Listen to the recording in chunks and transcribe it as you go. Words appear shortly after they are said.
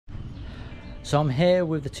So I'm here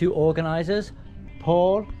with the two organizers,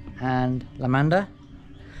 Paul and Lamanda,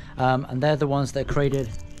 and they're the ones that created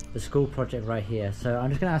the school project right here. So I'm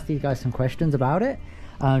just going to ask these guys some questions about it,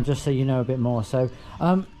 just so you know a bit more. So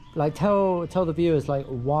like tell the viewers, like,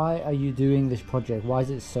 why are you doing this project? Why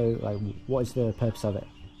is it so, like, what is the purpose of it?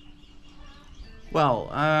 Well,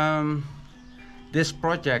 this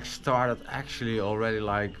project started actually already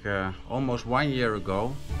like almost 1 year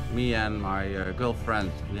ago. Me and my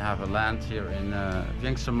girlfriend, we have a land here in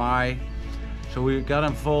Vieng School. So we got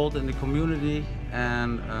involved in the community,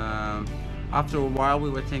 and after a while we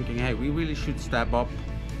were thinking, hey, we really should step up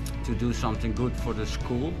to do something good for the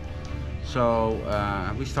school. So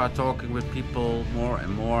we start talking with people more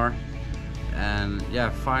and more, and yeah,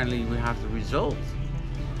 finally we have the result.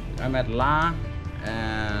 I met La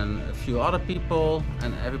and a few other people,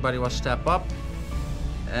 and everybody was step up,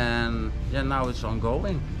 and yeah, now it's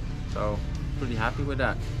ongoing, so pretty happy with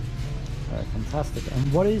that. Fantastic.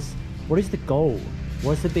 And what is the goal?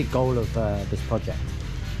 What's the big goal of this project?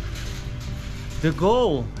 The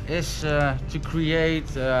goal is to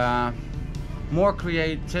create more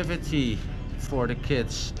creativity for the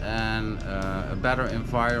kids, and a better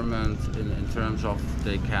environment in terms of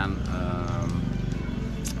they can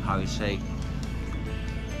how you say,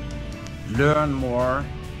 learn more,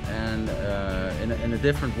 and in a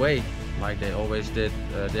different way, like they always did.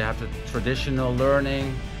 They have the traditional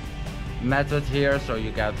learning method here, so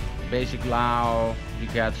you got basic Lao, you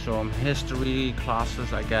get some history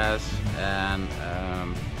classes, I guess, and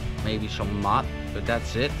maybe some math, but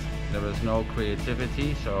that's it. There is no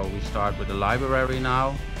creativity, so we start with the library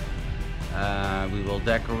now. We will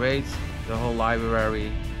decorate the whole library,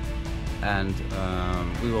 and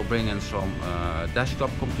we will bring in some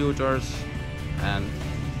desktop computers, and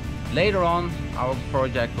later on our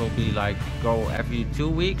project will be like go every 2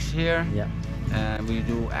 weeks here. Yeah. And we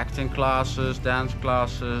do acting classes, dance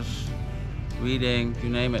classes, reading, you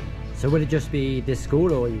name it. So will it just be this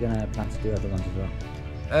school, or are you going to plan to do other ones as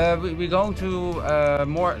well? We're going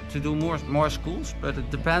to do more schools, but it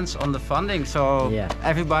depends on the funding. So yeah,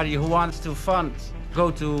 everybody who wants to fund,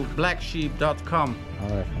 go to blacksheep.com. Oh,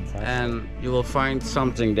 fantastic. And you will find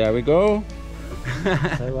something. There we go.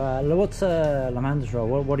 So what's Lamanda's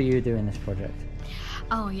role? What are you doing in this project?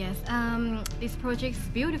 Oh yes, this project is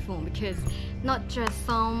beautiful because not just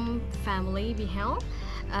some family we help,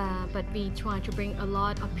 but we try to bring a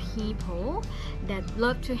lot of people that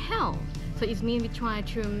love to help. So it means we try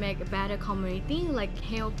to make a better community, like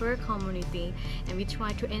helper community, and we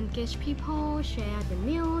try to engage people, share the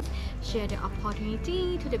news, share the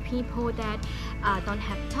opportunity to the people that don't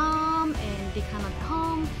have time and they cannot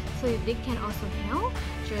come, so they can also help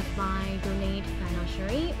just by donate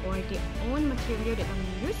financially or their own material that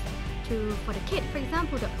they use for the kid. For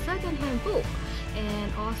example, the second-hand book,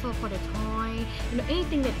 and also for the toy,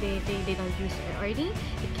 anything that they don't use already,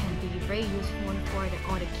 it can be very useful for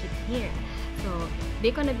all the kids here. So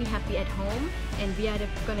they're gonna be happy at home, and we are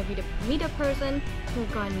gonna be the middle person who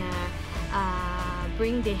gonna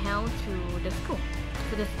bring the help to the school.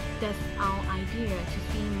 So that's our idea, to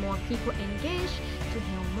see more people engaged, to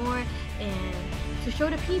help more, and to show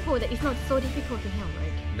the people that it's not so difficult to help,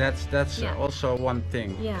 right? That's yeah, also one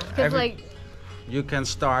thing. Yeah, because like you can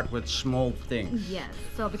start with small things. Yes,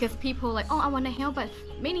 so because people like, oh, I want to help, but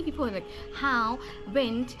many people are like, how,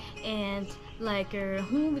 when, and like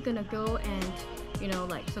who we're gonna go, and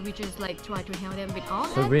like, so we just like try to help them with all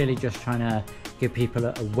that. So really just trying to give people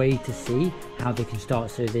a way to see how they can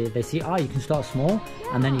start, so they see, you can start small,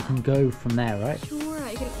 yeah, and then you can go from there, right? Sure,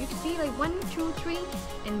 you can see like 1, 2, 3,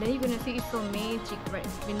 and then you're gonna see it's so magic, right?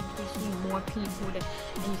 When you see more people that,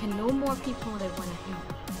 and you can know more people that want to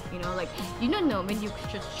help. Like you don't know when you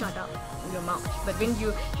just shut up your mouth, but when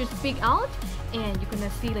you just speak out, and you're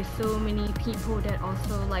gonna see like so many people that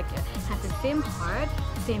also like have the same heart,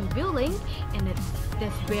 same feeling, and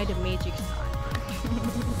that's where the magic starts.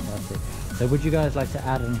 So would you guys like to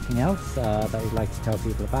add anything else that you'd like to tell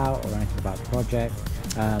people about, or anything about the project?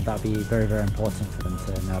 That would be very, very important for them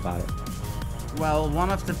to know about it. Well, one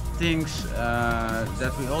of the things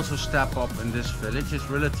that we also step up in this village is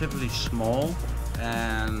relatively small,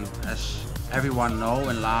 and as everyone know,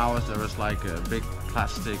 in Laos there is like a big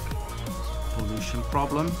plastic pollution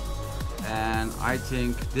problem, and I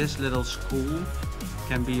think this little school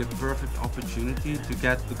can be a perfect opportunity to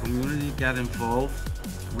get the community involved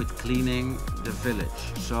with cleaning the village.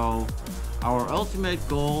 So our ultimate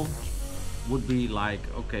goal would be like,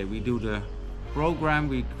 okay, we do the program,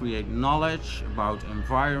 we create knowledge about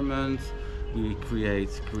environment, we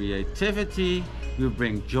create creativity, we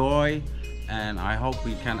bring joy, and I hope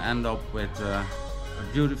we can end up with a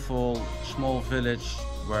beautiful small village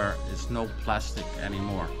where it's no plastic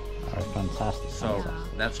anymore. Oh, fantastic. So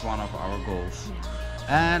fantastic. that's one of our goals. Yeah.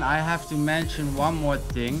 And I have to mention one more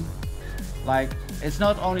thing. Like, it's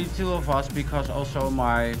not only two of us, because also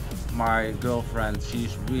my girlfriend,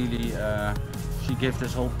 she's really she gave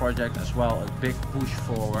this whole project as well a big push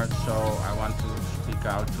forward. So I want to speak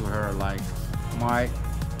out to her, like, my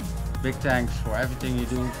big thanks for everything you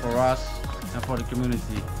do for us and for the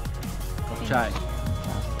community of Chai.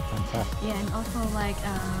 Fantastic, fantastic. Yeah, and also like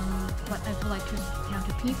what I would like to tell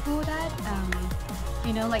to people that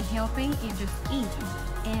you know, like helping is just easy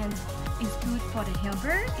and it's good for the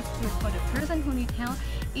helper, it's good for the person who needs help,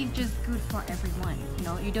 it's just good for everyone. You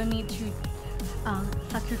know, you don't need to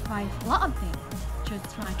sacrifice a lot of things.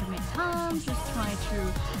 Just try to make time, just try to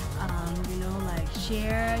you know, like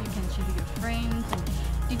share, you can share with your friends, and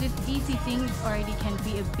it's just easy things already can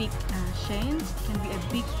be a big change, can be a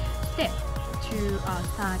big step to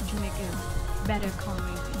start to make a better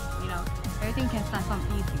community. You know, everything can start from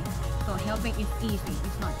easy. So helping is easy,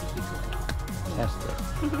 it's not difficult.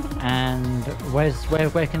 Fantastic. And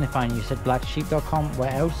where can they find you? You said blacksheep.com.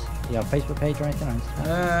 Where else? Do you have a Facebook page or anything on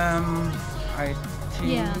Instagram? I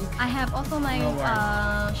think. Yeah, I have also my No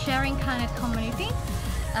worries. sharing kind of community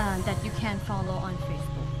that you can follow on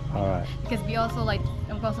Facebook. All right. Because we also like,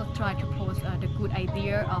 we also try to post the good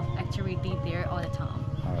idea of activity there all the time.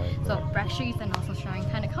 All right. So brushes and also sharing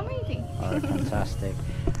kind of community. All right, fantastic.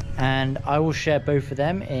 And I will share both of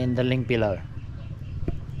them in the link below.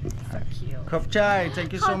 So cute. Khop Chai,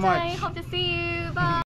 thank you so Hope much. to see you. Bye.